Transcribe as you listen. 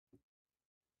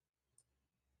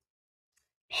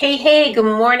Hey, hey, good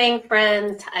morning,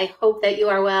 friends. I hope that you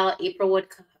are well. April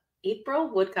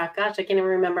Woodcock, gosh, I can't even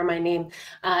remember my name.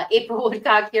 April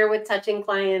Woodcock here with Touching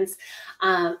Clients.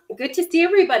 Good to see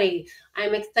everybody.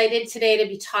 I'm excited today to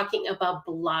be talking about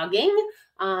blogging.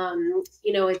 Blogging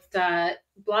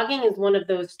is one of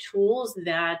those tools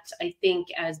that I think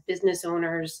as business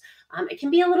owners, it can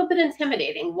be a little bit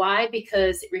intimidating. Why?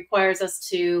 Because it requires us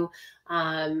to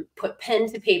put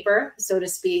pen to paper, so to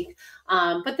speak.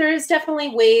 But there is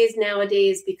definitely ways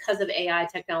nowadays because of AI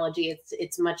technology,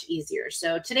 it's much easier.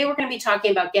 So today we're going to be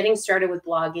talking about getting started with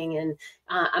blogging, and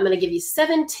I'm going to give you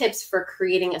 7 tips for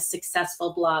creating a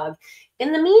successful blog.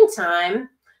 In the meantime,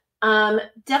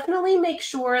 definitely make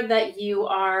sure that you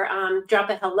are drop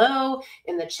a hello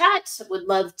in the chat. Would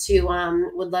love to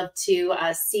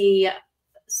see.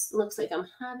 Looks like I'm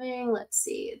having, let's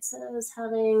see, it says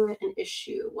having an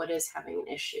issue. What is having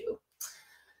an issue?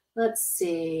 Let's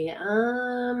see.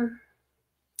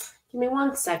 Give me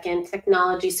one second.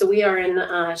 Technology. So we are in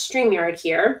StreamYard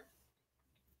here.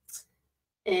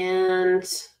 And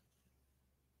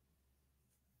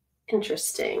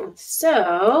interesting.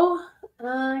 So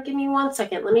give me one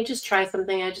second. Let me just try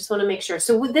something. I just want to make sure.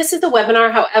 So this is a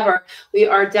webinar. However, we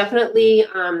are definitely,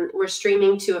 we're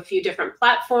streaming to a few different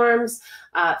platforms,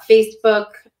 Facebook,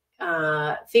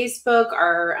 our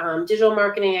Digital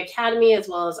Marketing Academy, as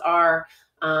well as our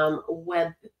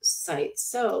website.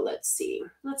 So let's see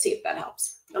if that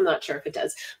helps. I'm not sure if it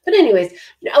does, but anyways,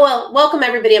 well, welcome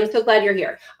everybody. I'm so glad you're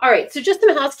here. All right, so just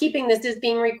some housekeeping. This is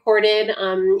being recorded.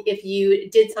 If you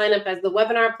did sign up as the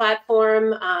webinar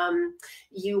platform,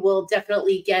 you will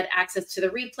definitely get access to the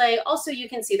replay. Also, you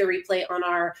can see the replay on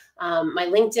our my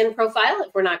LinkedIn profile.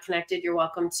 If we're not connected, you're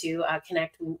welcome to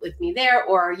connect with me there,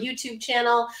 or our YouTube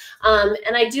channel.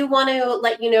 And I do want to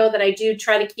let you know that I do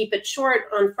try to keep it short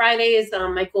on Fridays.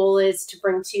 My goal is to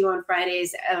bring to you on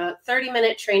Fridays a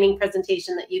 30-minute training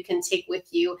presentation that you can take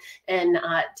with you and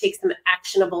take some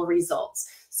actionable results.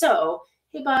 So,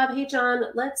 hey Bob, hey John,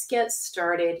 let's get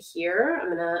started here.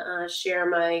 I'm gonna share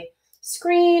my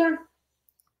screen.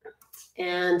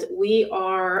 And we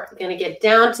are going to get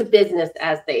down to business,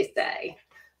 as they say.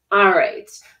 All right.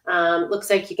 Looks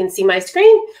like you can see my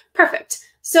screen. Perfect.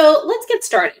 So let's get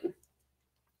started.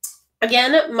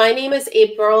 Again, my name is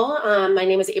April. My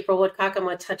name is April Woodcock. I'm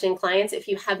with Touching Clients. If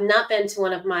you have not been to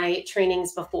one of my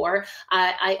trainings before,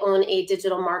 I own a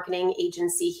digital marketing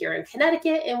agency here in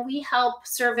Connecticut, and we help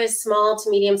service small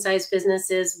to medium-sized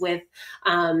businesses with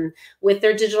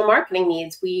their digital marketing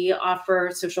needs. We offer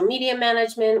social media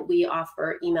management, we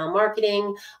offer email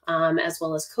marketing, as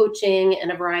well as coaching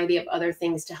and a variety of other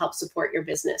things to help support your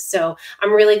business. So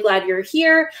I'm really glad you're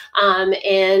here.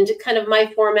 And kind of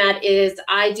my format is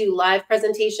I do live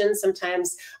presentations.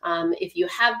 Sometimes if you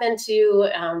have been to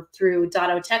through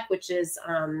Dotto Tech, which is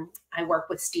I work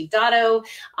with Steve Dotto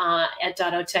at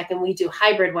Dotto Tech, and we do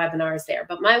hybrid webinars there.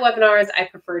 But my webinars, I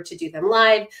prefer to do them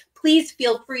live. Please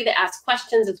feel free to ask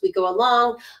questions as we go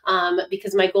along,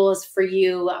 because my goal is for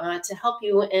you to help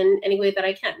you in any way that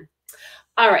I can.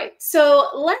 All right,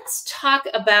 so let's talk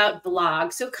about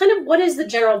blog. So kind of what is the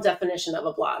general definition of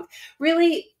a blog?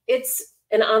 Really, it's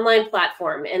an online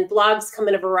platform, and blogs come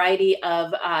in a variety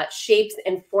of shapes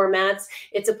and formats.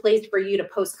 It's a place for you to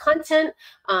post content,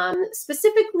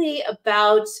 specifically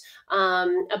about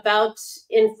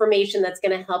information that's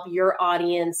going to help your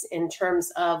audience in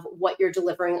terms of what you're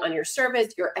delivering on your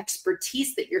service, your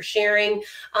expertise that you're sharing,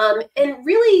 and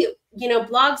really, you know,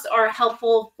 blogs are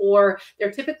helpful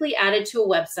they're typically added to a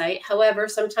website. However,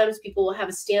 sometimes people will have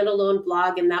a standalone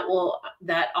blog, and that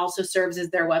also serves as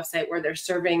their website where they're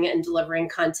serving and delivering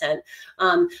content.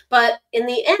 But in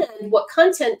the end, what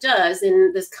content does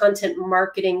in this content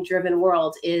marketing driven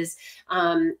world is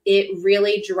it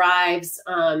really drives,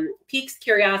 piques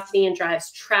curiosity and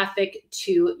drives traffic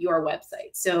to your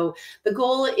website. So the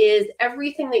goal is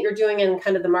everything that you're doing in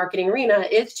kind of the marketing arena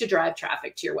is to drive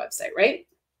traffic to your website, right?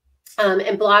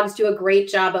 And blogs do a great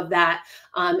job of that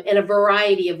in a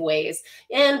variety of ways.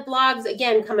 And blogs,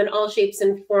 again, come in all shapes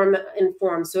and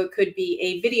forms. So it could be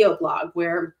a video blog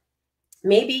where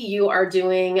maybe you are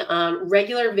doing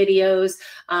regular videos.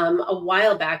 A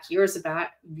while back, years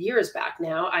back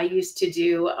now, I used to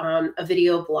do a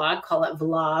video blog, call it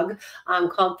vlog,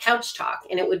 called Couch Talk.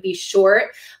 And it would be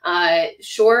short,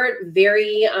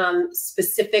 very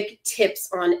specific tips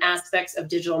on aspects of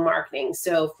digital marketing.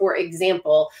 So for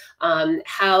example,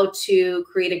 how to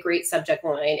create a great subject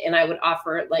line. And I would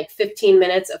offer like 15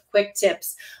 minutes of quick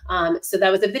tips. So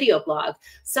that was a video blog.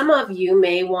 Some of you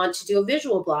may want to do a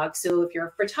visual blog. So if you're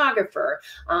a photographer,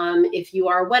 if you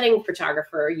are a wedding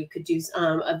photographer, you could do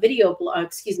a video blog,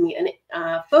 excuse me,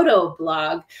 a photo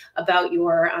blog about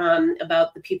your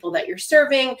about the people that you're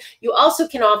serving. You also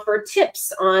can offer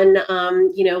tips on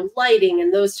lighting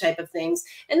and those type of things.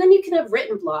 And then you can have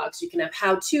written blogs. You can have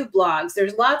how-to blogs.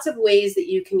 There's lots of ways that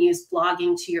you can use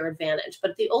blogging to your advantage.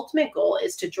 But the ultimate goal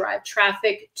is to drive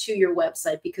traffic to your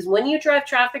website, because when you drive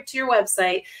traffic to your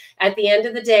website, at the end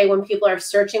of the day, when people are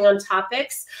searching on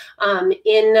topics,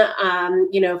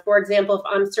 for example, if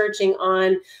I'm searching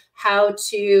on how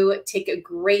to take a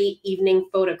great evening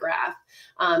photograph,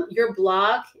 your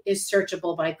blog is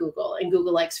searchable by Google, and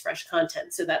Google likes fresh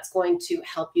content. So that's going to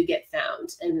help you get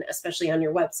found, and especially on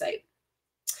your website.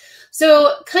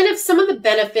 So kind of some of the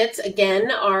benefits,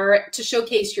 again, are to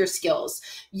showcase your skills.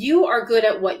 You are good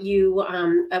at what you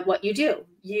do.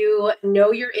 You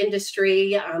know your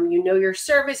industry, you know your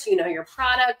service, you know your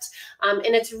product, and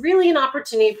it's really an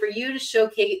opportunity for you to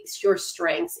showcase your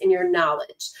strengths and your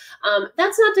knowledge.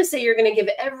 That's not to say you're going to give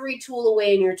every tool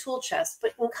away in your tool chest,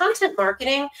 but in content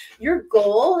marketing, your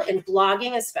goal, and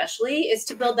blogging especially, is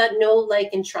to build that know,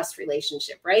 like, and trust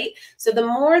relationship, right? So the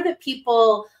more that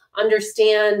people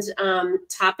understand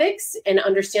topics and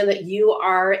understand that you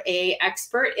are an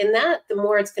expert in that, the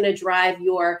more it's going to drive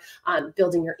your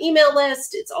building your email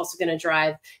list. It's also going to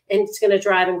drive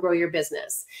and grow your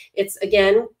business. It's,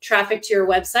 again, traffic to your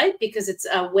website, because it's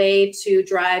a way to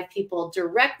drive people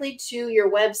directly to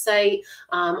your website.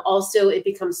 Also, it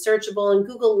becomes searchable, and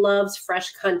Google loves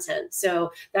fresh content. So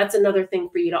that's another thing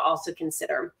for you to also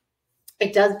consider.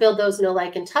 It does build those know,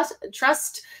 like, and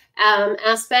trust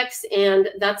aspects, and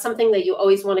that's something that you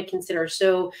always want to consider.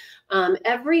 So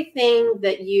everything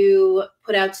that you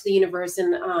put out to the universe,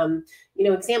 and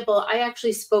example, I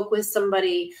actually spoke with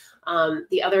somebody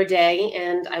the other day,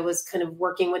 and I was kind of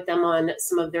working with them on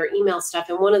some of their email stuff,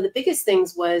 and one of the biggest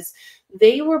things was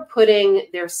they were putting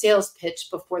their sales pitch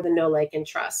before the know, like, and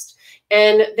trust.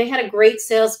 And they had a great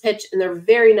sales pitch, and they're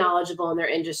very knowledgeable in their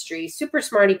industry, super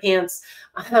smarty pants.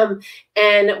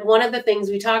 And one of the things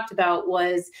we talked about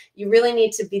was you really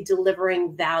need to be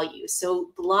delivering value. So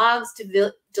blogs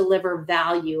deliver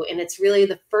value, and it's really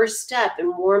the first step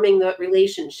in warming the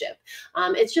relationship.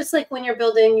 It's just like when you're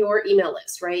building your email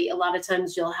list, right? A lot of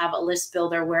times you'll have a list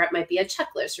builder where it might be a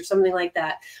checklist or something like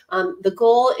that. The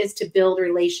goal is to build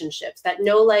relationships, that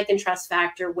know, like, and trust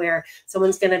factor, where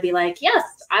someone's going to be like, yes,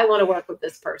 I want to work with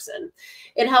this person.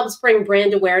 It helps bring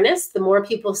brand awareness. The more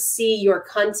people see your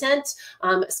content,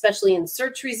 especially in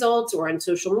search results or on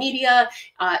social media,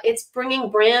 it's bringing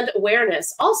brand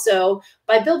awareness. Also,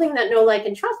 by building that know, like,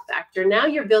 and trust factor, now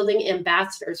you're building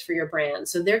ambassadors for your brand.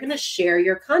 So they're going to share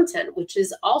your content, which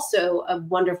is also a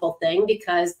wonderful thing,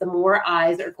 because the more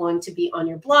eyes are going to be on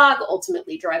your blog,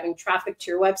 ultimately driving traffic to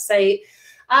your website.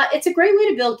 It's a great way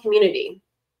to build community.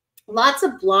 Lots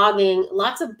of blog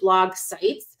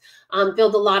sites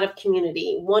build a lot of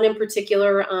community. One in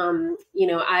particular,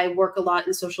 I work a lot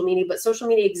in social media, but Social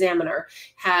Media Examiner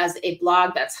has a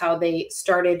blog. That's how they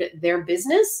started their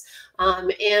business.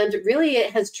 And really,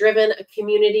 it has driven a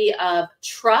community of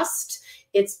trust.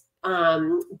 It's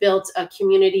built a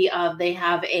community of, they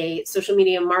have a social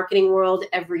media marketing world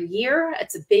every year.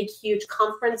 It's a big, huge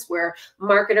conference where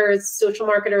social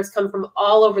marketers come from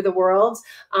all over the world.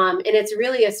 And it's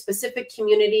really a specific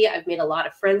community. I've made a lot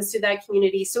of friends through that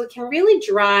community. So it can really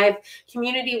drive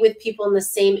community with people in the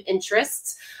same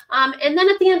interests. And then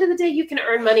at the end of the day, you can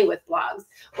earn money with blogs.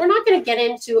 We're not going to get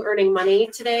into earning money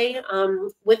today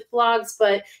with blogs,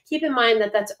 but keep in mind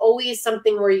that that's always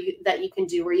something that you can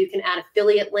do, where you can add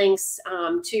affiliate links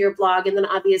to your blog. And then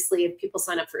obviously, if people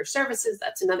sign up for your services,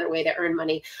 that's another way to earn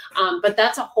money. But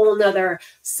that's a whole nother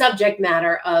subject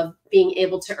matter of being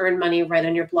able to earn money right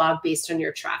on your blog based on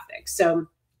your traffic. So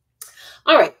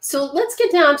all right, so let's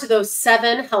get down to those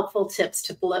 7 helpful tips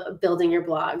to building your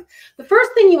blog. The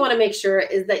first thing you want to make sure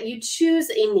is that you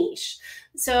choose a niche.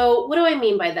 So what do I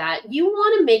mean by that? You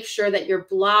want to make sure that your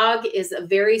blog is a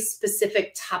very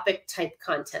specific topic type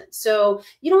content. So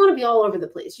you don't want to be all over the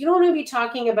place. You don't want to be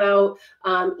talking about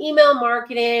email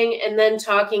marketing and then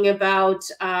talking about,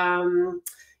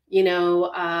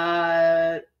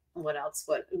 what else?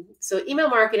 So email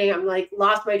marketing, I'm like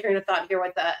lost my train of thought here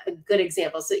with a good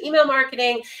example. So email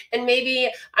marketing, and maybe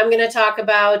I'm going to talk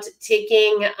about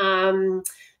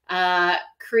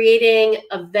creating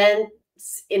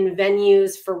events in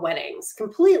venues for weddings,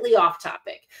 completely off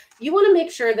topic. You want to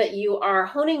make sure that you are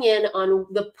honing in on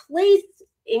the place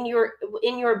in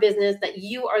your business that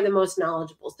you are the most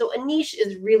knowledgeable. So a niche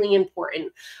is really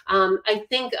important. I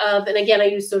think of, and again, I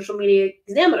use Social Media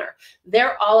Examiner.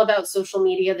 They're all about social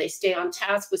media. They stay on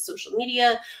task with social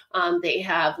media. They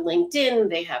have LinkedIn,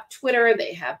 they have Twitter,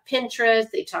 they have Pinterest,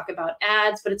 they talk about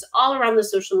ads, but it's all around the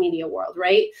social media world,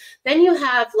 right? Then you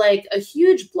have like a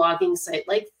huge blogging site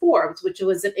like Forbes, which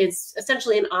is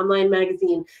essentially an online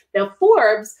magazine. Now,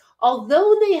 Forbes,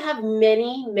 although they have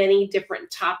many, many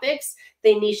different topics,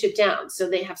 they niche it down. So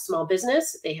they have small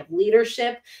business, they have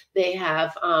leadership, they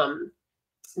have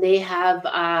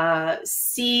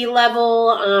C-level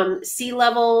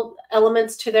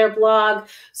elements to their blog.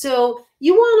 So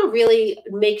you want to really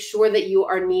make sure that you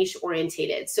are niche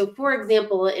orientated. So for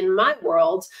example, in my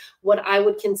world, what I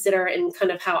would consider and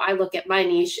kind of how I look at my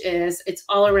niche is it's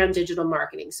all around digital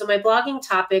marketing. So my blogging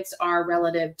topics are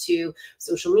relative to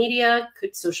social media,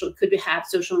 could have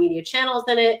social media channels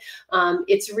in it.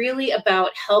 It's really about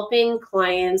helping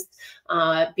clients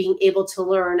being able to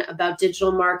learn about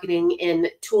digital marketing and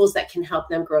tools that can help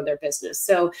them grow their business.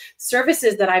 So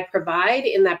services that I provide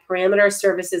in that parameter,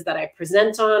 services that I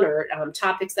present on, or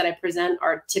topics that I present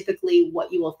are typically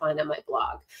what you will find on my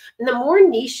blog. And the more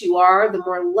niche you are, the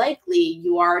more likely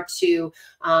you are to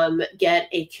get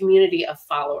a community of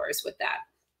followers with that.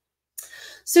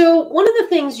 So one of the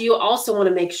things you also want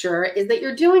to make sure is that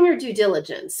you're doing your due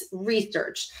diligence,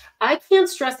 research. I can't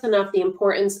stress enough the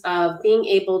importance of being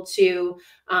able to,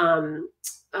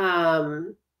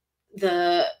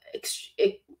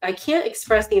 I can't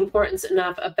express the importance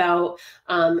enough about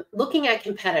looking at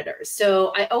competitors.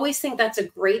 So I always think that's a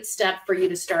great step for you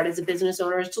to start as a business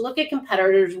owner, is to look at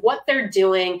competitors, what they're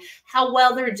doing, how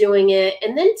well they're doing it,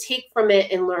 and then take from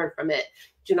it and learn from it.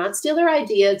 Do not steal their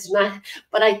ideas,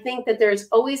 but I think that there's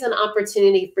always an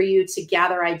opportunity for you to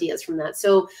gather ideas from that.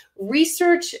 So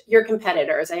research your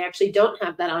competitors. I actually don't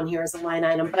have that on here as a line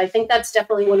item, but I think that's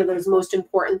definitely one of those most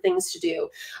important things to do.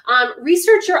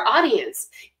 Research your audience.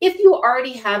 If you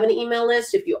already have an email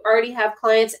list, if you already have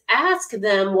clients, ask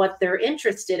them what they're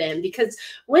interested in, because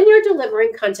when you're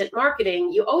delivering content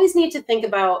marketing, you always need to think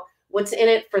about what's in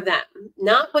it for them,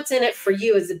 not what's in it for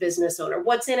you as a business owner,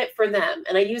 what's in it for them.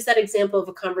 And I use that example of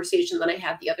a conversation that I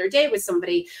had the other day with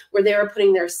somebody where they were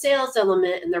putting their sales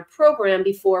element in their program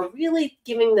before really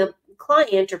giving the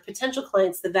client or potential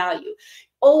clients the value.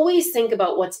 Always think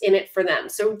about what's in it for them.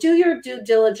 So do your due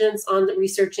diligence on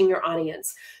researching your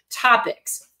audience.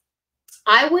 Topics.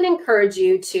 I would encourage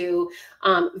you to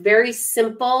very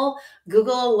simple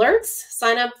Google Alerts,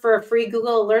 sign up for a free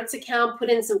Google Alerts account,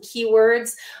 put in some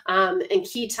keywords and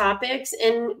key topics,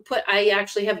 and I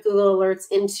actually have Google Alerts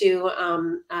into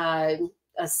a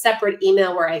separate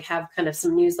email where I have kind of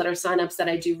some newsletter signups that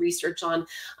I do research on.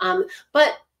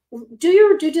 But do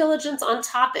your due diligence on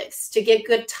topics to get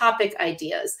good topic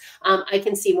ideas. I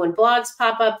can see when blogs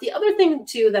pop up. The other thing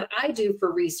too that I do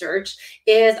for research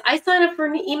is I sign up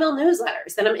for email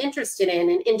newsletters that I'm interested in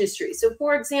industry. So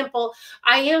for example,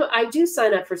 I do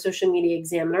sign up for Social Media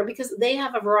Examiner because they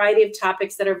have a variety of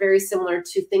topics that are very similar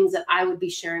to things that I would be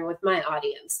sharing with my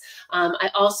audience.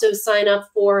 I also sign up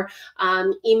for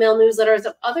email newsletters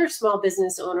of other small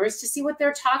business owners to see what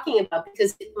they're talking about,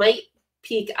 because it might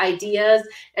pique ideas,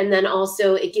 and then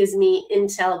also it gives me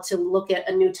intel to look at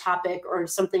a new topic or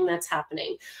something that's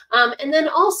happening. And then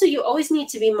also you always need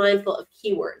to be mindful of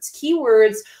keywords.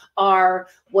 Keywords are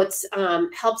what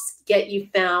helps get you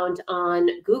found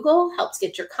on Google, helps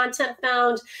get your content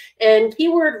found, and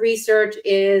keyword research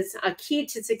is a key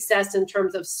to success in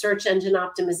terms of search engine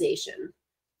optimization.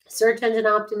 Search engine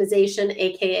optimization,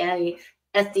 aka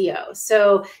SEO.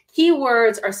 So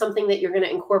keywords are something that you're going to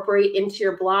incorporate into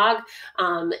your blog.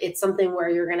 It's something where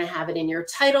you're going to have it in your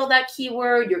title, that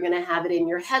keyword, you're going to have it in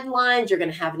your headlines, you're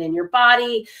going to have it in your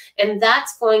body, and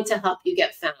that's going to help you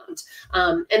get found.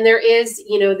 And there is,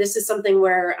 this is something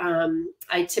where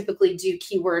I typically do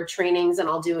keyword trainings, and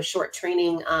I'll do a short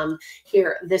training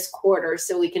here this quarter,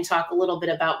 so we can talk a little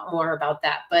bit more about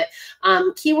that. But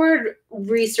keyword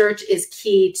research is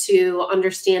key to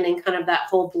understanding kind of that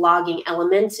whole blogging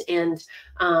element and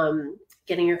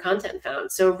getting your content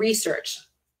found. So research,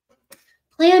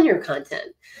 plan your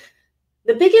content.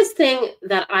 The biggest thing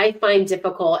that I find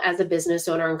difficult as a business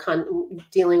owner and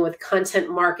dealing with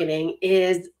content marketing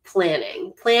is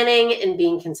planning and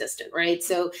being consistent, right?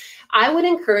 So I would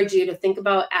encourage you to think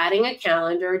about adding a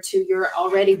calendar to your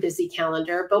already busy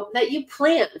calendar, but that you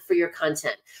plan for your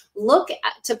content.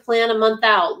 To plan a month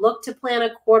out, look to plan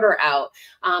a quarter out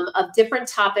of different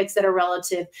topics that are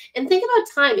relative, and think about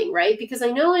timing, right? Because I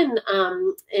know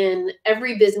in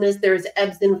every business there's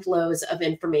ebbs and flows of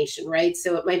information, right?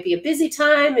 So it might be a busy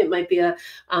time, it might be a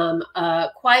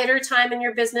quieter time in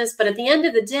your business, but at the end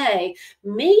of the day,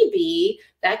 maybe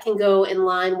that can go in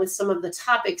line with some of the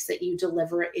topics that you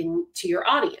deliver into your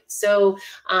audience. So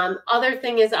other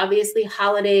thing is obviously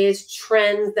holidays,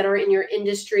 trends that are in your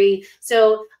industry.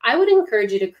 So I would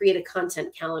encourage you to create a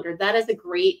content calendar. That is a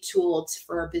great tool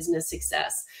for business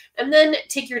success. And then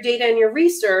take your data and your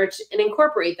research and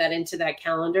incorporate that into that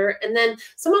calendar. And then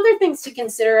some other things to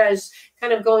consider as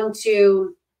kind of going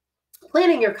to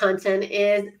planning your content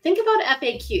is think about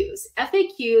FAQs.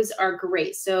 FAQs are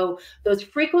great. So those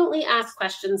frequently asked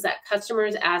questions that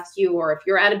customers ask you, or if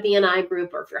you're at a BNI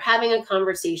group, or if you're having a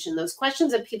conversation, those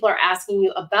questions that people are asking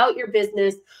you about your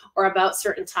business or about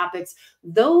certain topics,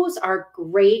 those are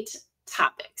great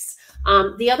topics.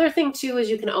 The other thing too is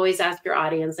you can always ask your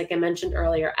audience, like I mentioned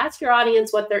earlier, ask your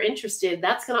audience what they're interested in.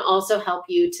 That's going to also help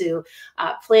you to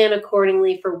plan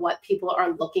accordingly for what people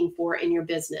are looking for in your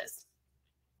business.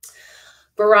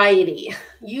 Variety.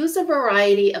 Use a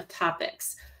variety of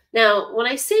topics. Now, when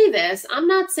I say this, I'm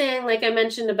not saying, like I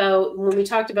mentioned about when we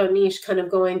talked about niche, kind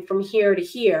of going from here to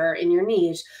here in your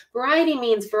niche. Variety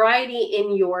means variety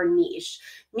in your niche,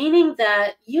 meaning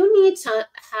that you need to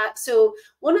have, so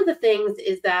one of the things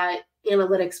is that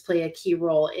analytics play a key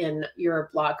role in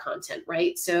your blog content,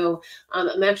 right? So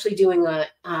I'm actually doing a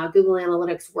Google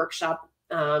Analytics workshop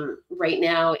right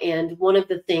now. And one of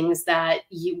the things that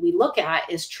we look at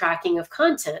is tracking of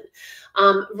content.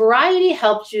 Variety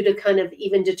helps you to kind of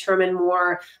even determine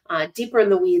more deeper in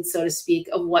the weeds, so to speak,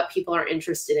 of what people are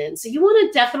interested in. So you want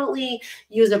to definitely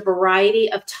use a variety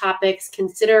of topics.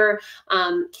 Consider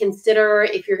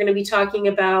if you're going to be talking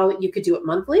about, you could do it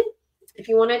monthly if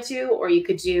you wanted to, or you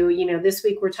could do, this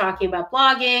week we're talking about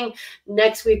blogging.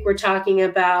 Next week we're talking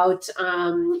about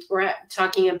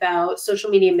social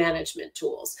media management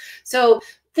tools. So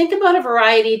think about a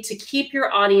variety to keep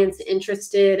your audience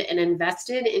interested and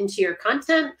invested into your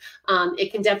content.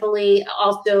 It can definitely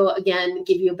also, again,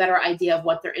 give you a better idea of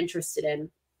what they're interested in.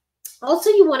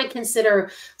 Also, you want to consider,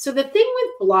 so the thing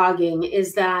with blogging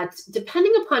is that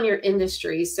depending upon your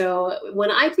industry, so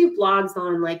when I do blogs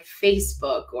on like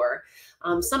Facebook or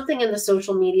something in the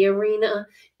social media arena,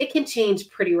 it can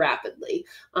change pretty rapidly.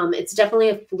 It's definitely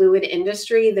a fluid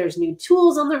industry. There's new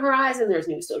tools on the horizon. There's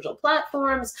new social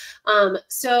platforms.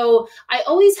 So I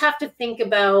always have to think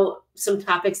about some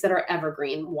topics that are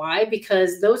evergreen. Why?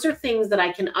 Because those are things that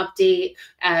I can update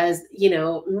as,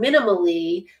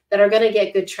 minimally, that are going to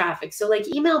get good traffic. So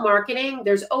like email marketing,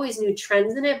 there's always new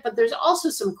trends in it, but there's also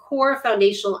some core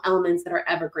foundational elements that are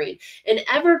evergreen. And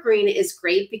evergreen is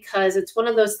great because it's one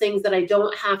of those things that I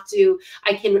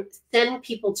can send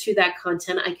people to that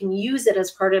content. I can use it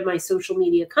as part of my social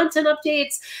media content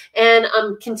updates, and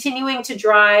I'm continuing to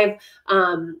drive,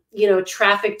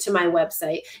 traffic to my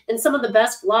website. And some of the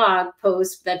best blog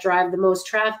posts that drive the most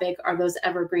traffic are those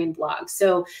evergreen blogs.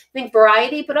 So think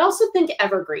variety, but also think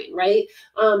evergreen, right?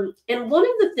 And one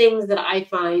of the things that I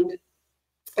find,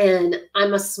 and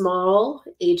I'm a small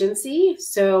agency,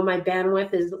 so my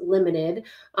bandwidth is limited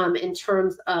in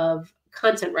terms of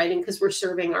content writing because we're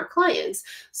serving our clients.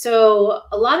 So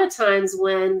a lot of times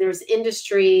when there's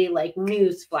industry like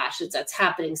news flashes that's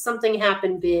happening, something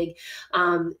happened big,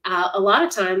 a lot of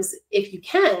times, if you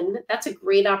can, that's a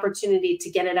great opportunity to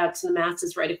get it out to the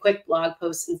masses, write a quick blog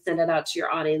post and send it out to your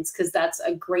audience, because that's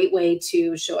a great way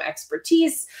to show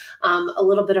expertise, a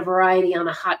little bit of variety on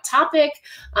a hot topic.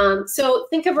 So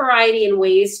think of variety in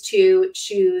ways to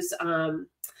choose.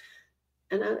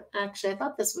 And actually, I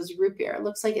thought this was root beer. It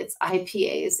looks like it's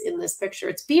IPAs in this picture.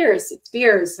 It's beers. It's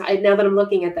beers. Now that I'm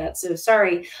looking at that, so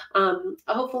sorry.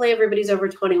 Hopefully everybody's over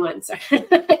 21. Sorry,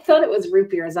 I thought it was root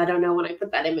beers. I don't know when I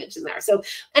put that image in there. So,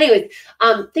 anyways,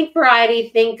 think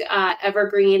variety. Think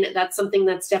evergreen. That's something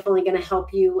that's definitely going to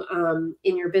help you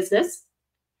in your business.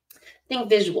 Think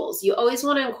visuals. You always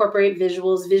want to incorporate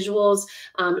visuals.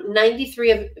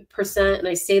 93%, and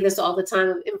I say this all the time,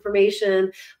 of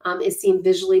information is seen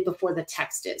visually before the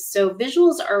text is. So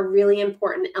visuals are a really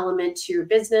important element to your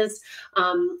business,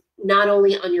 not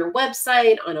only on your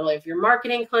website, on all of your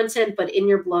marketing content, but in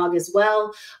your blog as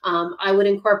well. I would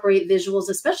incorporate visuals,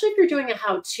 especially if you're doing a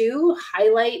how-to,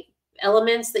 highlight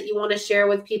elements that you want to share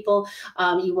with people.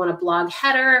 You want a blog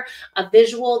header, a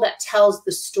visual that tells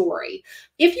the story.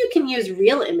 If you can use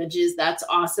real images, that's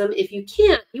awesome. If you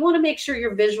can't, you want to make sure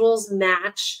your visuals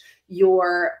match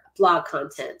your blog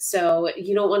content. So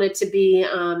you don't want it to be,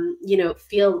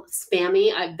 feel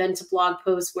spammy. I've been to blog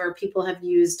posts where people have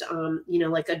used,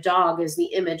 like a dog as the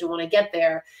image. And when I get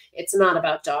there, it's not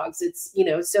about dogs. It's,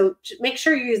 so make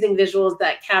sure you're using visuals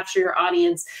that capture your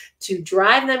audience to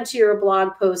drive them to your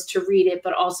blog post to read it,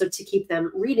 but also to keep them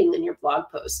reading in your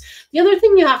blog post. The other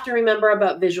thing you have to remember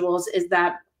about visuals is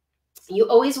that you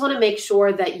always want to make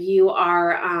sure that you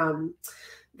are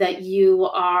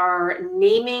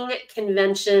naming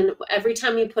convention. Every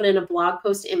time you put in a blog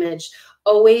post image,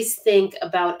 always think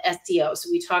about SEO. So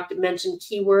we mentioned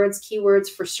keywords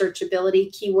for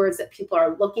searchability, keywords that people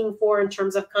are looking for in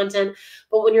terms of content.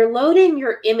 But when you're loading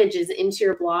your images into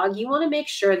your blog, you want to make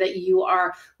sure that you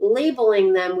are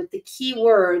labeling them with the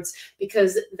keywords,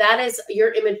 because that is,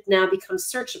 your image now becomes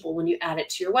searchable when you add it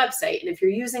to your website. And if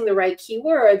you're using the right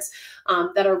keywords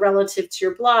that are relative to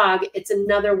your blog, it's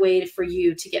another way for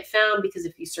you to get found, because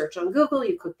if you search on Google,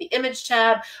 you click the image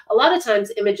tab, a lot of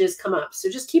times images come up. So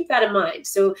just keep that in mind.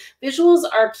 So visuals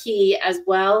are key as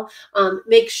well.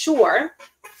 Make sure,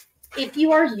 if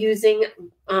you are using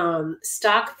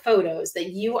stock photos,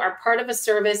 that you are part of a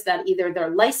service that either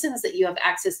they're licensed, that you have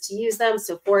access to use them.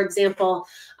 So for example,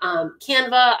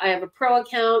 Canva, I have a pro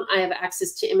account. I have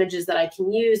access to images that I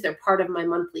can use. They're part of my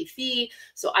monthly fee,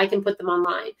 so I can put them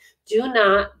online. Do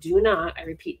not, I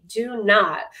repeat, do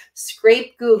not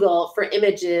scrape Google for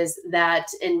images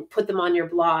and put them on your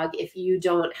blog if you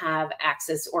don't have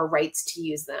access or rights to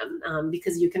use them,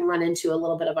 because you can run into a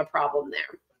little bit of a problem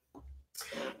there.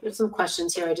 There's some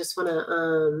questions here. I just want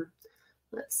to,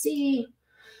 let's see.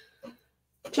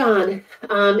 John,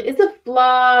 is a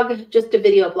blog just a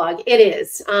video blog? It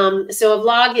is. So a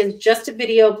blog is just a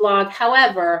video blog.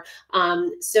 However,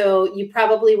 so you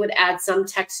probably would add some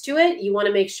text to it. You want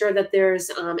to make sure that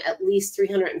there's at least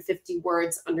 350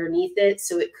 words underneath it.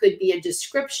 So it could be a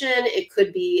description. It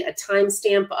could be a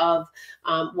timestamp of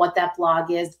what that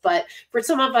blog is. But for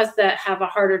some of us that have a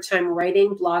harder time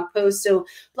writing blog posts, so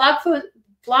blog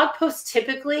posts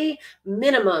typically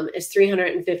minimum is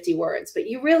 350 words, but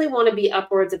you really want to be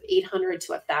upwards of 800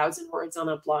 to 1,000 words on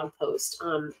a blog post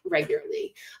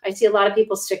regularly. I see a lot of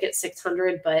people stick at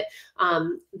 600, but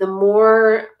the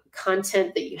more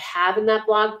content that you have in that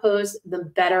blog post, the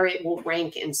better it will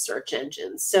rank in search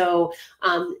engines. So,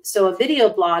 so a video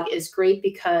blog is great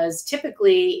because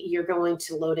typically you're going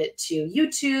to load it to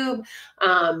YouTube.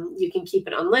 You can keep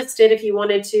it unlisted if you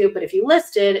wanted to, but if you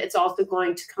list it, it's also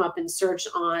going to come up in search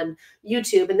on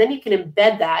YouTube, and then you can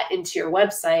embed that into your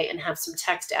website and have some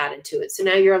text added to it. So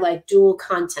now you're like dual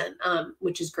content,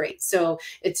 which is great. So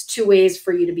it's two ways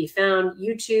for you to be found: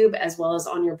 YouTube as well as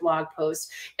on your blog post.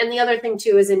 And the other thing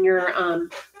too is in your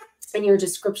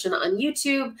description on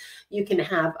YouTube, you can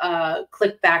have a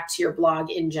click back to your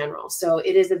blog in general. So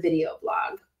it is a video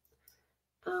blog.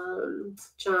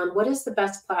 John, what is the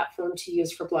best platform to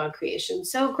use for blog creation?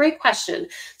 So great question.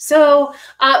 So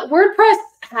WordPress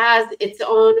has its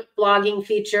own blogging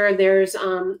feature. There's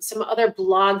some other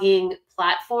blogging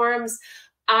platforms.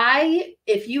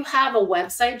 If you have a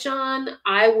website, John,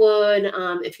 I would,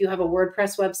 if you have a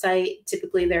WordPress website,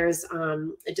 typically there's,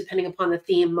 depending upon the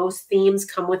theme, most themes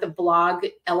come with a blog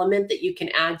element that you can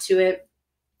add to it.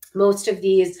 Most of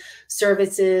these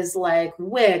services like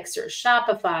Wix or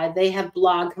Shopify, they have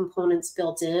blog components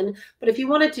built in. But if you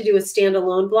wanted to do a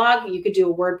standalone blog, you could do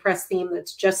a WordPress theme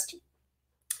that's just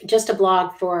a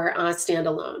blog for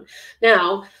standalone.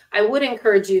 Now, I would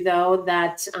encourage you, though,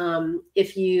 that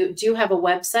if you do have a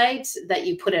website, that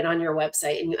you put it on your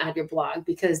website and you add your blog,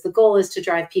 because the goal is to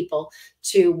drive people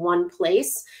to one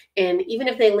place. And even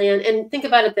if they land, and think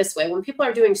about it this way, when people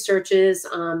are doing searches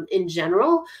in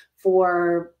general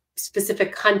for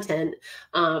specific content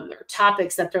or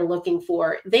topics that they're looking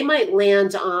for, they might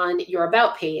land on your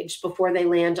about page before they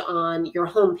land on your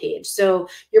home page. So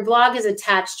your blog is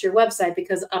attached to your website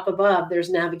because up above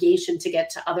there's navigation to get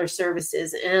to other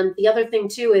services. And the other thing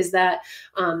too is that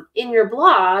in your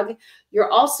blog, you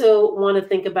also want to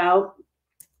think about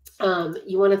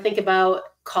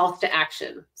calls to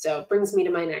action. So it brings me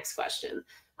to my next question.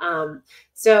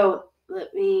 So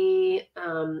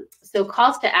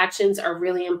calls to actions are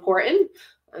really important.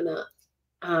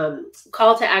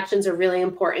 Call to actions are really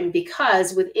important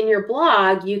because within your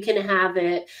blog, you can have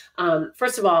it,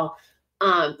 first of all,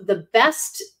 the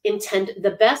best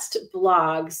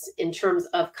blogs in terms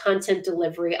of content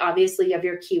delivery, obviously you have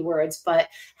your keywords, but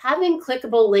having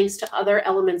clickable links to other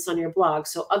elements on your blog,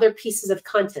 so other pieces of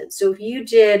content. So if you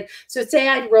did, so say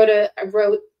I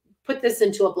put put this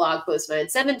into a blog post. And I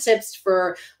had 7 tips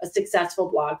for a successful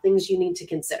blog, things you need to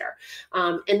consider.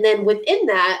 And then within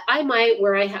that, I might,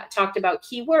 where I talked about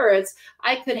keywords,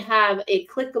 I could have a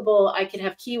clickable, I could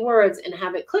have keywords and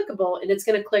have it clickable, and it's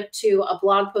going to click to a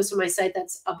blog post on my site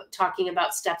that's talking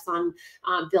about steps on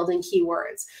building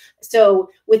keywords. So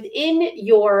within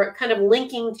your kind of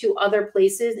linking to other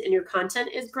places in your content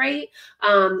is great.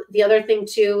 The other thing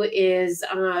too is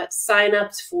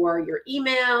signups for your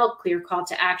email, clear call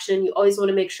to action. You always want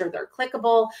to make sure they're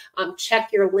clickable.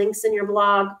 Check your links in your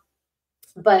blog.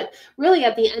 But really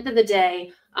at the end of the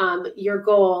day, your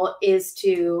goal is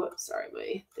to, sorry,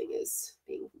 my thing is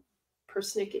being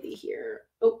persnickety here.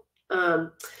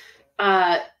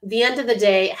 The end of the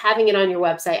day, having it on your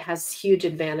website has huge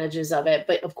advantages of it,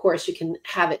 but of course you can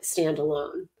have it stand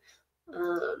alone.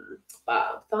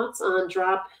 Bob, thoughts on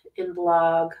drop-in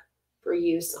blog for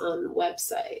use on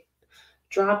website?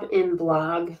 Drop-in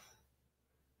blog.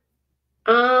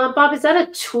 Bob, is that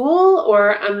a tool,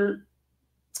 or I'm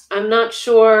not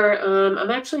sure.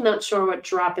 I'm actually not sure what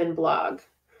drop-in blog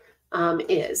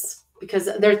is, because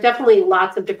there's definitely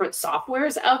lots of different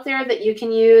softwares out there that you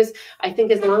can use. I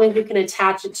think as long as you can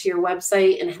attach it to your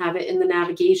website and have it in the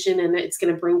navigation, and it's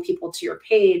going to bring people to your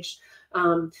page.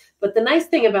 But the nice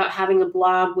thing about having a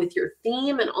blog with your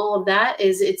theme and all of that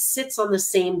is it sits on the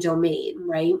same domain,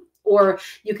 right? Or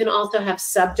you can also have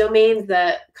subdomains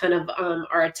that kind of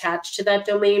are attached to that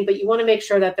domain, but you want to make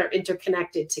sure that they're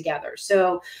interconnected together.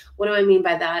 So what do I mean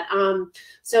by that?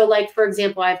 So like, for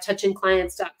example, I have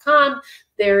touchandclients.com.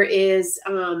 There is,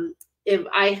 if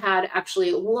I had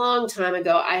actually a long time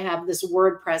ago, I have this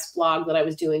WordPress blog that I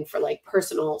was doing for like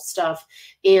personal stuff.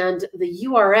 And the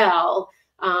URL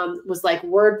was like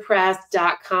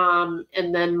wordpress.com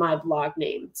and then my blog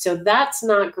name. So that's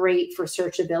not great for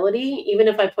searchability. Even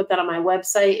if I put that on my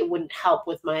website, it wouldn't help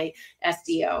with my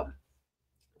SEO.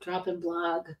 Drop-in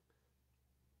blog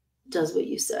does what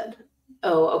you said.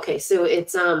 Oh, okay. So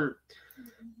it's, I'm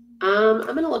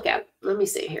going to look at, let me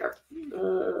see here.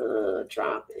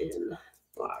 Drop-in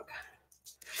blog.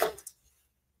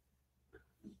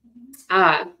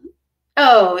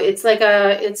 Oh, it's like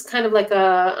it's kind of like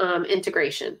a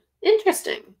integration.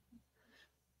 Interesting.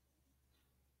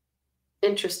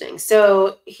 Interesting.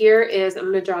 So here is, I'm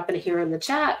going to drop it here in the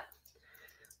chat.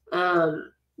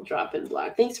 Drop-in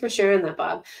blog. Thanks for sharing that,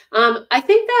 Bob. I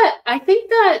think that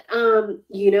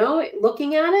you know,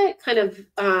 looking at it,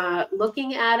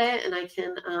 and I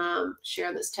can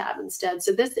share this tab instead.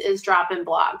 So this is drop-in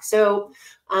blog. So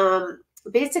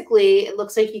basically, it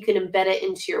looks like you can embed it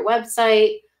into your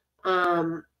website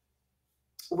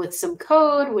with some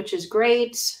code, which is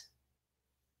great.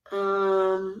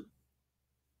 And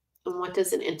what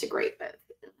does it integrate with?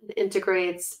 It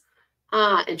integrates,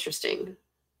 interesting.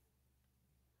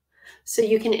 So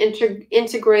you can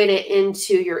integrate it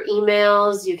into your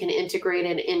emails. You can integrate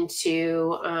it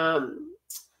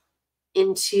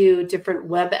into different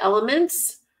web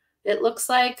elements, it looks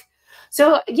like.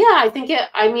 So yeah, I think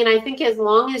as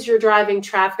long as you're driving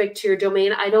traffic to your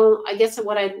domain, I guess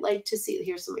what I'd like to see,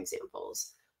 here's some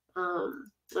examples.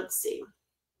 Let's see.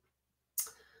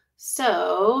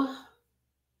 So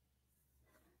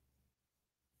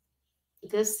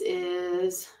this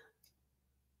is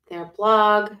their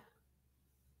blog.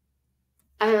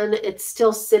 And it's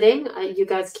still sitting. You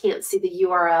guys can't see the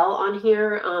URL on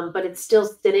here, but it's still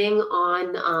sitting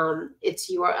on on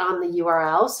the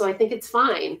URL. So I think it's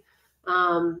fine.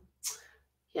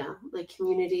 Yeah, like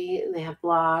community, and they have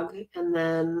blog, and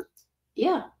then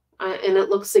yeah, and it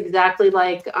looks exactly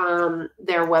like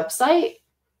their website.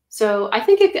 So I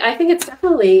think it's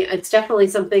definitely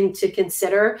something to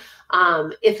consider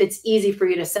if it's easy for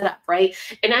you to set up, right?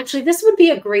 And actually, this would be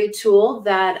a great tool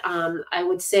that I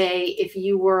would say if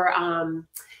you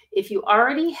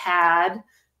already had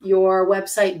your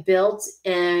website built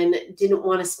and didn't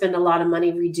want to spend a lot of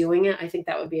money redoing it, I think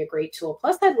that would be a great tool.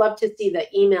 Plus, I'd love to see the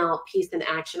email piece in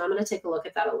action. I'm going to take a look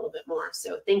at that a little bit more.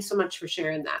 So thanks so much for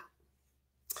sharing that.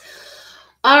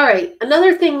 All right,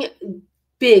 another thing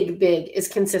big is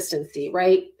consistency,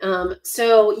 right?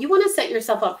 So you want to set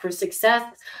yourself up for success.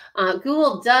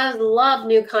 Google does love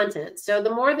new content. So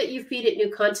the more that you feed it new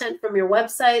content from your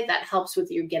website, that helps with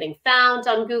you getting found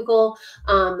on Google.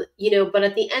 But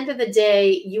at the end of the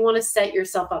day, you want to set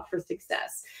yourself up for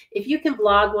success. If you can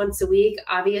blog once a week,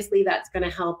 obviously that's going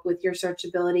to help with your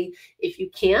searchability. If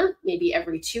you can't, maybe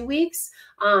every 2 weeks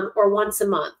or once a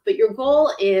month. But your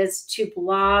goal is to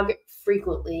blog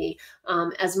frequently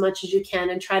as much as you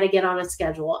can and try to get on a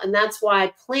schedule. And that's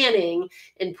why planning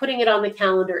and putting it on the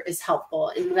calendar is helpful.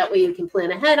 And that way you can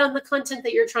plan ahead on the content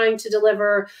that you're trying to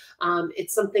deliver.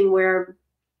 It's something where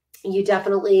You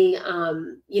definitely,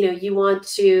 you want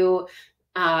to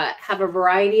have a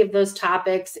variety of those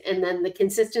topics, and then the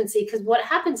consistency. Because what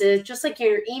happens is, just like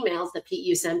your emails that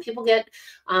you send, people get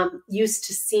used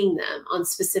to seeing them on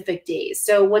specific days.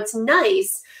 So what's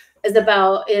nice is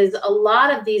a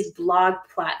lot of these blog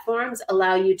platforms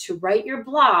allow you to write your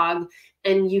blog,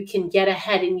 and you can get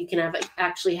ahead and you can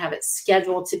actually have it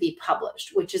scheduled to be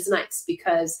published, which is nice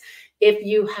because if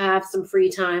you have some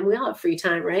free time, we all have free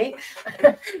time, right?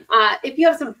 If you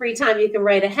have some free time, you can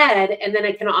write ahead, and then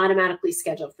it can automatically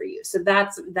schedule for you. So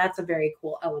that's a very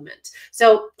cool element.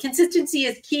 So consistency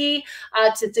is key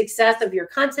to success of your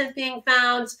content being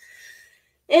found.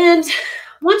 And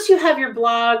once you have your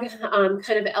blog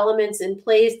kind of elements in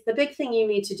place, the big thing you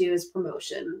need to do is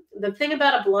promotion. The thing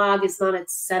about a blog is not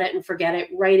it's set it and forget it,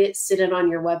 write it, sit it on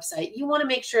your website. You want to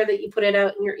make sure that you put it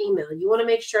out in your email. You want to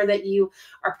make sure that you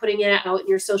are putting it out in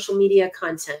your social media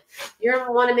content. You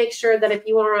want to make sure that if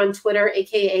you are on Twitter,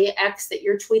 aka X, that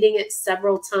you're tweeting it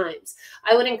several times.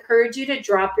 I would encourage you to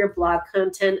drop your blog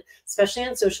content, especially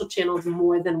on social channels,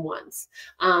 more than once.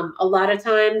 A lot of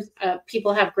times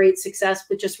people have great success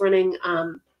with just running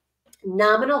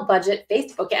nominal budget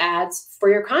Facebook ads for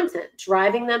your content,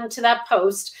 driving them to that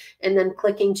post and then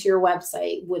clicking to your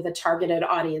website with a targeted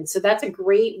audience. So that's a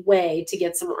great way to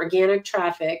get some organic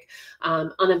traffic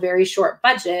on a very short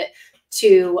budget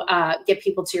to get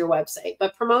people to your website.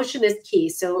 But promotion is key.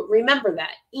 So remember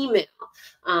that. Email.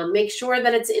 Make sure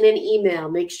that it's in an email.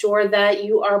 Make sure that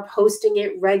you are posting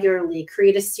it regularly.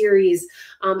 Create a series.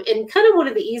 And kind of one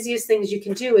of the easiest things you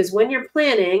can do is when you're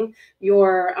planning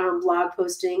your blog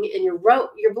posting and you wrote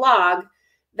your blog,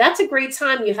 that's a great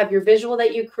time. You have your visual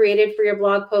that you created for your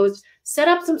blog post. Set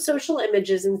up some social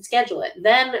images and schedule it.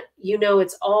 Then you know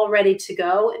it's all ready to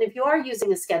go. And if you are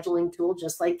using a scheduling tool,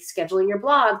 just like scheduling your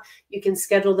blog, you can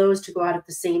schedule those to go out at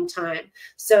the same time.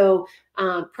 So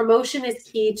promotion is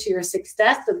key to your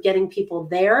success of getting people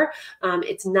there.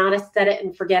 It's not a set it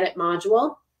and forget it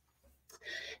module.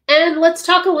 And let's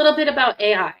talk a little bit about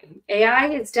AI. AI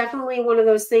is definitely one of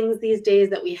those things these days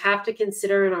that we have to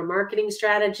consider in our marketing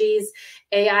strategies.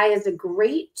 AI is a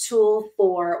great tool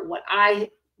for what I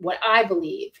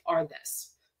believe are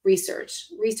this: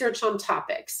 research on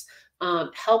topics,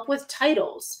 help with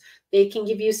titles. They can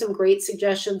give you some great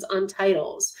suggestions on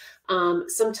titles.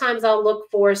 Sometimes I'll look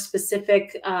for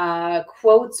specific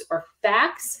quotes or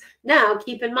facts. Now,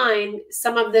 keep in mind,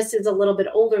 some of this is a little bit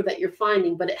older that you're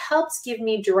finding, but it helps give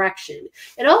me direction.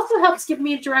 It also helps give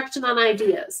me direction on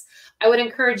ideas. I would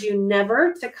encourage you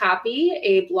never to copy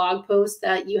a blog post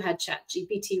that you had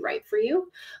ChatGPT write for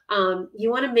you. You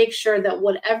want to make sure that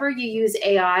whatever you use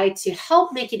AI to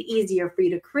help make it easier for you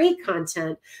to create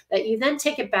content, that you then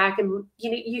take it back and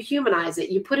you humanize it.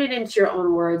 You put it into your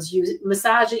own words. You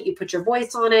massage it. You put your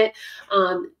voice on it.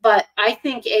 But I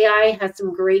think AI has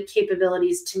some great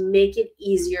capabilities to make it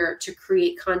easier to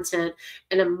create content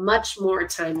in a much more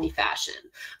timely fashion.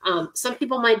 Some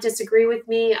people might disagree with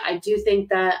me. I do think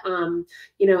that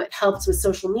it helps with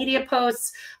social media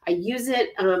posts. I use it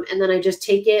and then I just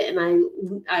take it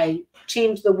and I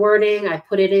change the wording. I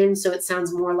put it in so it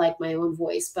sounds more like my own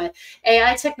voice. But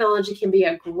AI technology can be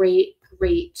a great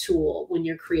tool when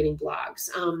you're creating blogs.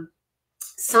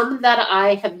 Some that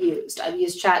I have used. I've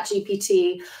used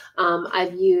ChatGPT.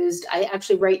 I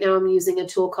actually right now I'm using a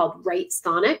tool called Write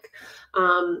Sonic.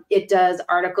 It does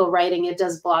article writing, it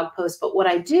does blog posts. But what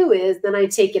I do is then I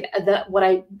take it, what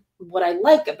I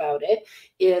like about it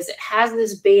is it has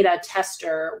this beta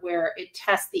tester where it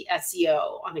tests the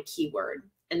SEO on a keyword.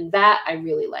 And that I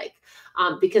really like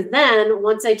because then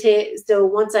once I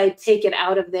take it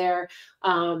out of there,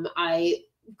 I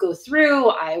go through,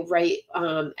 I write,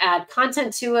 add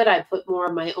content to it. I put more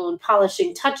of my own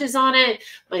polishing touches on it,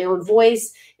 my own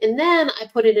voice. And then I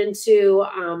put it into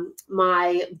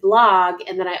my blog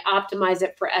and then I optimize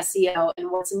it for SEO. And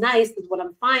what's nice is what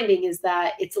I'm finding is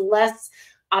that it's less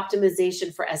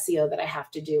optimization for SEO that I have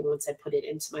to do once I put it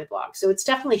into my blog. So it's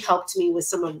definitely helped me with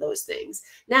some of those things.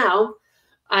 Now,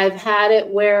 I've had it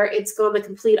where it's gone the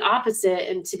complete opposite.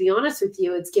 And to be honest with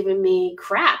you, it's given me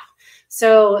crap.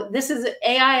 So this is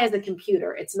AI as a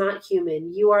computer. It's not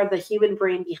human. You are the human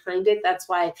brain behind it. That's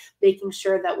why making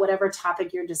sure that whatever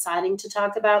topic you're deciding to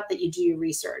talk about, that you do your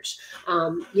research.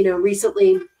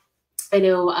 Recently, I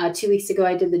know 2 weeks ago,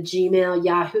 I did the Gmail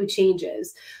Yahoo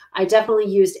changes. I definitely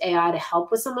used AI to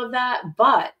help with some of that.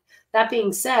 But that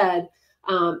being said,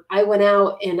 I went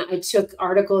out and I took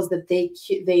articles that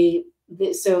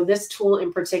so this tool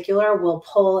in particular will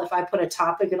pull, if I put a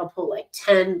topic, it'll pull like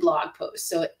 10 blog posts.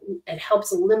 So it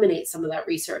helps eliminate some of that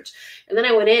research. And then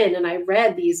I went in and I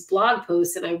read these blog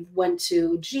posts, and I went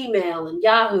to Gmail and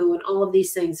Yahoo and all of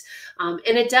these things. And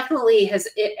it definitely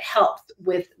it helped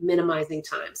with minimizing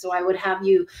time. So I would have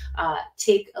you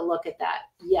take a look at that.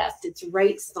 Yes, it's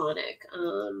Right Sonic.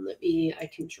 I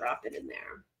can drop it in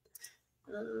there.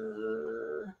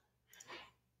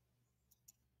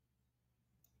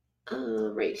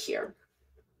 Right here.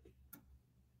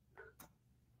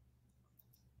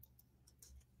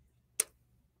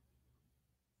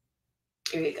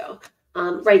 There you go.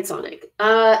 Right, Sonic.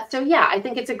 So yeah, I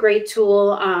think it's a great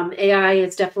tool. AI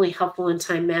is definitely helpful in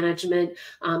time management,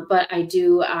 but I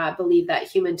do believe that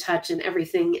human touch and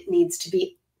everything needs to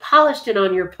be polished in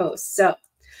on your posts. So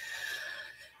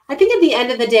I think at the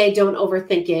end of the day, don't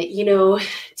overthink it. You know,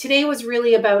 today was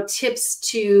really about tips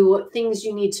to things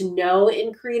you need to know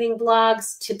in creating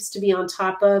blogs, tips to be on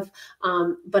top of.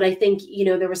 But I think, you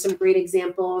know, there were some great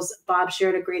examples. Bob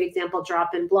shared a great example,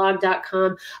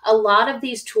 dropinblog.com. A lot of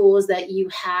these tools that you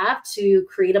have to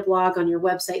create a blog on your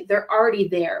website, they're already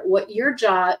there.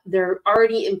 They're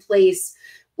already in place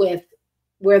with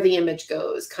where the image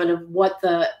goes, kind of what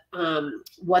the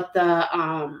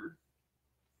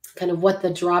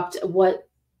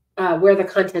where the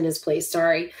content is placed.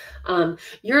 Sorry.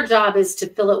 Your job is to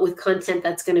fill it with content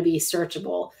that's going to be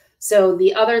searchable. So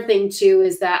the other thing too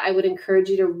is that I would encourage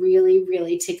you to really,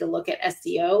 really take a look at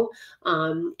SEO.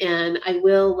 And I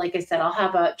will, like I said, I'll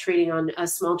have a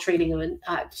small training on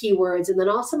keywords, and then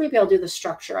also maybe I'll do the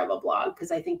structure of a blog,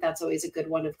 because I think that's always a good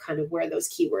one of kind of where those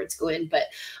keywords go in. But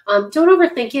don't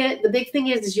overthink it. The big thing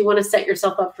is you want to set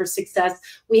yourself up for success.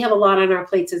 We have a lot on our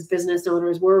plates as business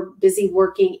owners. We're busy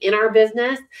working in our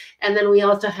business, and then we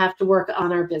also have to work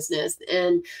on our business.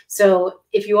 And so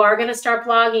if you are going to start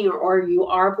blogging or you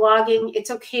are blogging, it's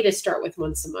okay to start with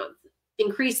once a month.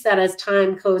 Increase that as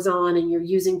time goes on and you're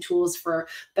using tools for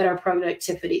better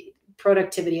productivity.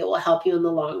 It will help you in the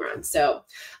long run. So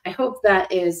I hope that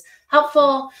is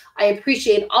helpful. I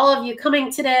appreciate all of you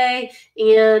coming today,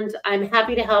 and I'm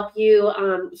happy to help you.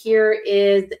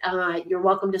 You're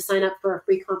welcome to sign up for a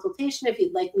free consultation if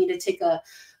you'd like me to take a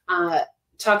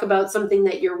talk about something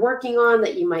that you're working on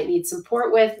that you might need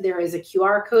support with. There is a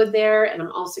QR code there, and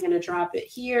I'm also going to drop it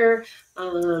here.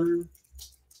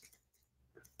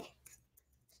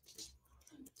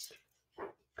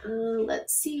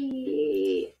 Let's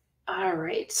see. All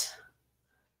right.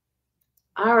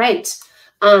 All right,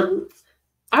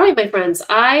 my friends,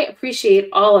 I appreciate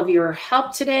all of your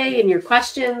help today and your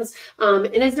questions. And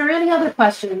is there any other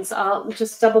questions? I'll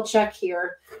just double check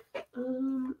here.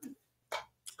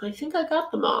 I think I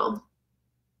got them all.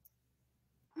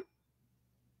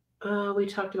 We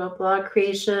talked about blog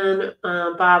creation.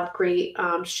 Bob, great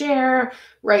share.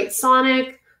 Right,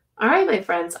 Sonic. All right, my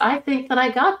friends, I think that I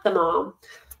got them all.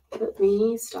 Let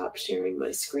me stop sharing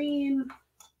my screen.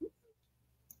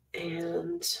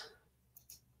 And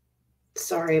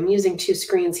sorry, I'm using two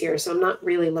screens here, so I'm not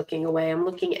really looking away. I'm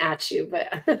looking at you,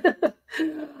 but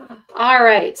all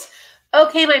right.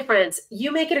 Okay, my friends,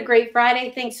 you make it a great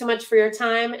Friday. Thanks so much for your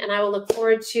time, and I will look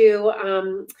forward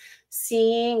to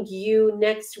seeing you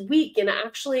next week. And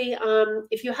actually,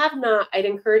 if you have not, I'd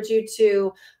encourage you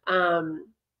to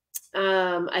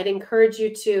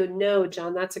know,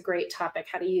 John, that's a great topic,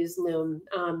 how to use Loom.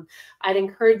 I'd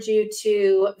encourage you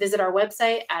to visit our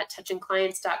website at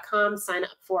touchingclients.com, sign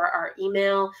up for our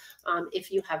email if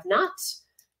you have not.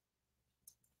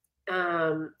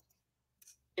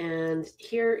 And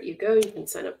here you go. You can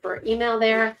sign up for our email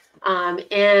there.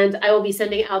 And I will be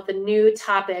sending out the new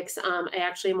topics. I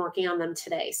actually am working on them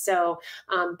today. So,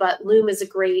 but Loom is a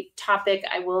great topic.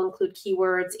 I will include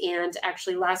keywords. And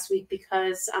actually last week,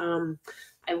 because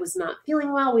I was not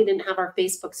feeling well, we didn't have our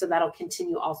Facebook. So that'll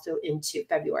continue also into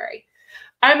February.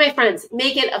 All right, my friends,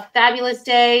 make it a fabulous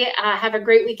day. Have a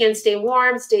great weekend. Stay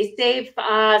warm, stay safe,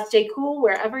 stay cool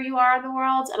wherever you are in the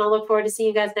world. And I'll look forward to seeing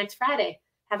you guys next Friday.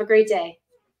 Have a great day.